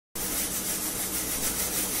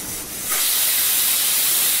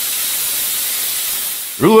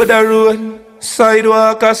Road a road,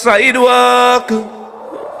 sidewalk a sidewalk.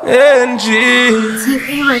 NG.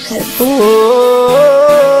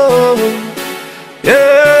 Oh,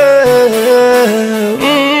 yeah.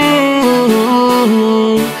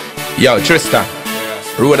 Yo, Tristan.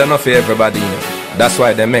 Road enough for everybody. You know. That's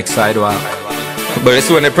why they make sidewalk. But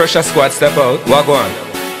it's when the pressure squad step out. What go on?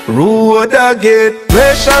 Road a get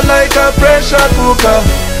pressure like a pressure cooker.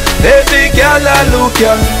 Every girl I look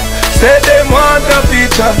ya. Say them want a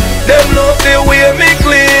picture. Them love the way me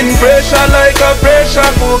clean. Pressure like a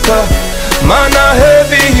pressure cooker. Man a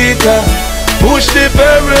heavy hitter. Push the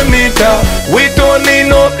perimeter. We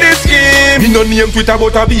turning up the scheme. Me no name Twitter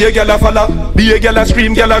but a be a gal a follow. Be a gal a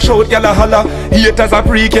scream, gal a shout, gal a holler. Haters a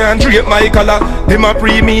pre can't drape my collar. Them a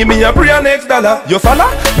pre me a pre a next dollar. You follow?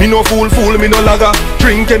 Me no fool, me no lagger.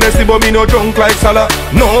 Drink Hennessy but me no drunk like Salah.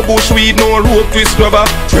 No bushweed, no rope twist rubber.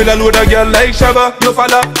 Trail a load of gal like Shabba. You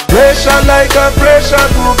follow? Pressure like a pressure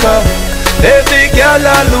cooker. Every gal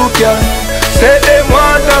a look ya. Say them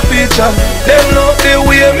want a picture. Them love the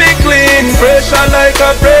way me clean. Pressure like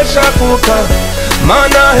a pressure cooker.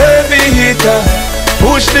 Man a heavy hitter.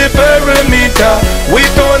 Push the perimeter. We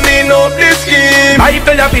turning up the scheme. I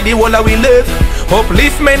tell ya for the whole we live.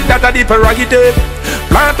 Upliftment that a the prerogative.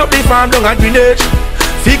 Plant up the farm down at Greenwich.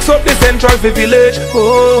 Fix up the central village.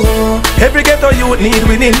 Oh, every ghetto youth need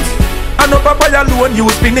winnings. And no papaya alone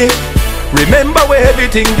use spinach. Remember where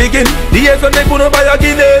everything begin. The years when they couldn't buy a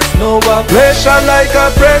Guinness. No pressure like a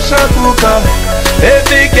pressure cooker.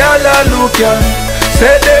 Every girl a look ya.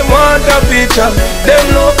 Say them want a picture. Them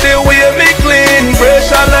love the way me clean.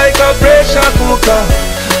 Pressure like a pressure cooker.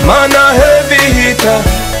 Man a heavy hitter.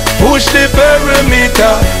 Push the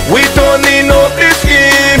perimeter. We turning up the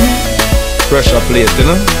scheme. Pressure plate, you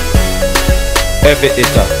know. Heavy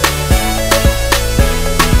hitter.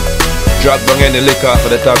 Drop down any liquor for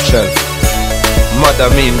the top shelf. Mother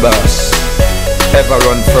mean boss. Ever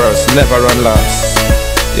run first, never run last.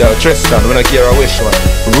 Yo, Tristan, when I hear a wish one.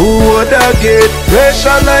 Road a get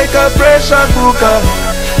pressure like a pressure cooker.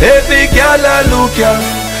 Every girl a look ya.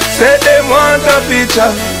 Say them want a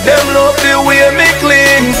picture. Them love the way me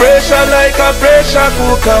clean. Pressure like a pressure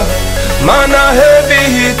cooker. Man a heavy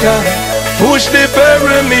hitter. Push the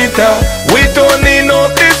perimeter. We turning up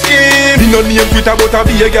the scheme. Me no name Twitter but a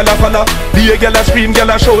be a gal a follow. Be a gal a scream, gal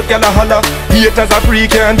a shout, gal a holler. Haters a pre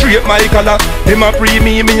can't drape my collar. Them a pre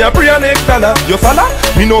me a pre a next dollar. You follow?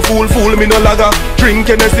 Me no fool, me no lagger. Drink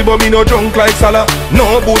Hennessy but me no drunk like Salah.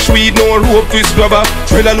 No bushweed, no rope twist rubber.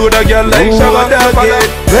 Trail a load of gal like Shabba.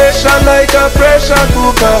 Pressure like a pressure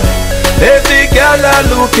cooker. Every gal a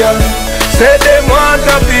look ya. Say them want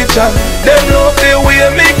a picture. Them love the way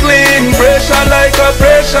me clean. Pressure like a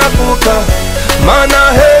pressure cooker. Man a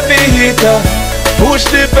heavy hitter. Push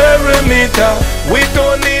the perimeter. We